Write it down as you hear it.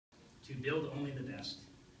to build only the best,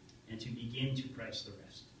 and to begin to price the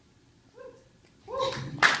rest.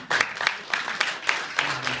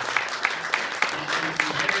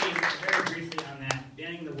 Very briefly on that,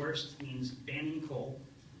 banning the worst means banning coal.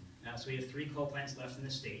 So we have 3 coal plants left in the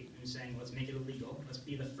state, and saying let's make it illegal. Let's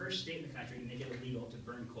be the first state in the country to make it illegal to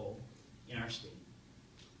burn coal in our state.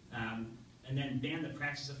 And then ban the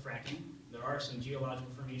practice of fracking. There are some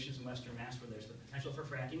geological formations in Western Mass where there's the potential for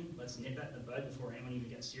fracking. Let's nip that in the bud before anyone even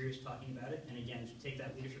gets serious talking about it. And again, take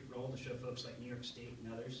that leadership role to show folks like New York State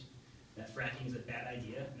and others that fracking is a bad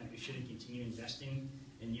idea and that we shouldn't continue investing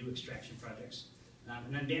in new extraction projects.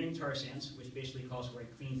 And then banning tar sands, which basically calls for a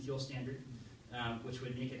clean fuel standard, which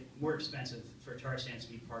would make it more expensive for tar sands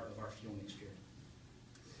to be part of our fuel mixture.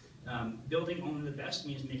 Building only the best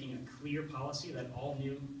means making a clear policy that all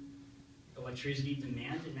new electricity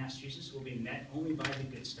demand in Massachusetts will be met only by the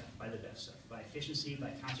good stuff, by the best stuff, by efficiency, by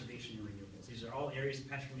conservation and renewables. These are all areas the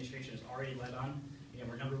Patrick administration has already led on. Again,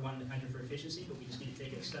 we're #1 in the country for efficiency, but we just need to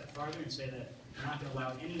take it a step farther and say that we're not going to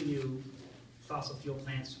allow any new fossil fuel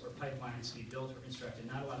plants or pipelines to be built or constructed,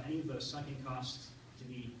 not allow any of those sunken costs to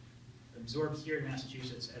be absorbed here in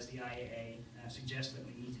Massachusetts, as the IAA suggests that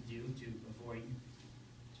we need to do to avoid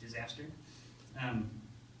disaster.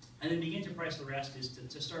 And then begin to price the rest is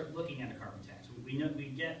to start looking at a carbon tax. We know we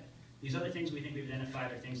get these other things we think we've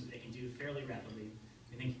identified are things that they can do fairly rapidly.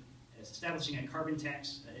 We think establishing a carbon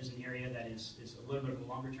tax is an area that is a little bit of a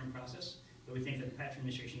longer-term process, but we think that the Patrick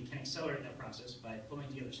administration can accelerate that process by pulling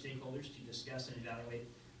together stakeholders to discuss and evaluate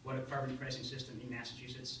what a carbon pricing system in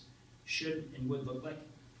Massachusetts should and would look like,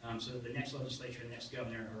 so that the next legislature and the next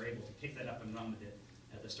governor are able to pick that up and run with it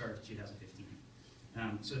at the start of 2015.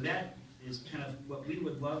 So that is kind of what we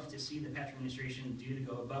would love to see the Patrick administration do to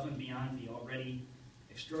go above and beyond the already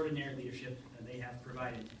extraordinary leadership they have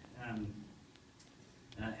provided. And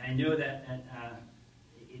I know that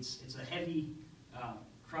it's a heavy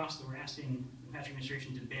cross that we're asking the Patrick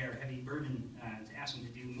administration to bear, a heavy burden to ask them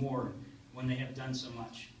to do more when they have done so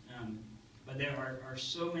much. But there are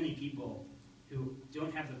so many people who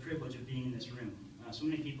don't have the privilege of being in this room. So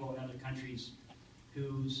many people in other countries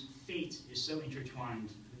whose fate is so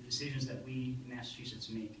intertwined with the decisions that we in Massachusetts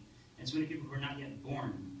make. And so many people who are not yet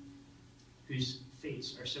born, whose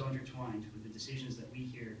fates are so intertwined with the decisions that we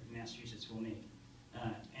here in Massachusetts will make.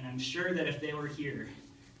 And I'm sure that if they were here,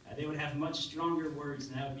 they would have much stronger words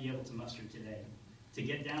than I would be able to muster today, to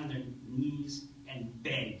get down on their knees and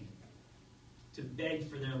beg, to beg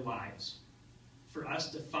for their lives, for us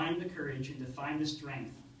to find the courage and to find the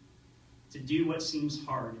strength to do what seems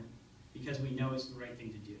hard, because we know it's the right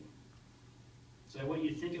thing to do. So I want you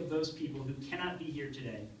to think of those people who cannot be here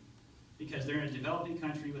today because they're in a developing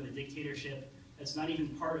country with a dictatorship that's not even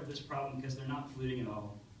part of this problem because they're not polluting at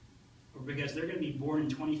all, or because they're going to be born in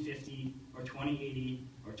 2050 or 2080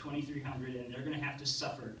 or 2300 and they're going to have to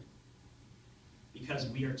suffer because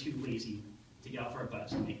we are too lazy to get off our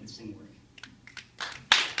butts and make this thing work.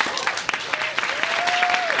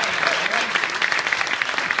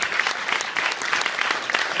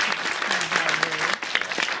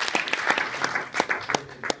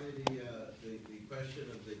 The question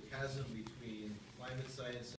of the chasm between climate science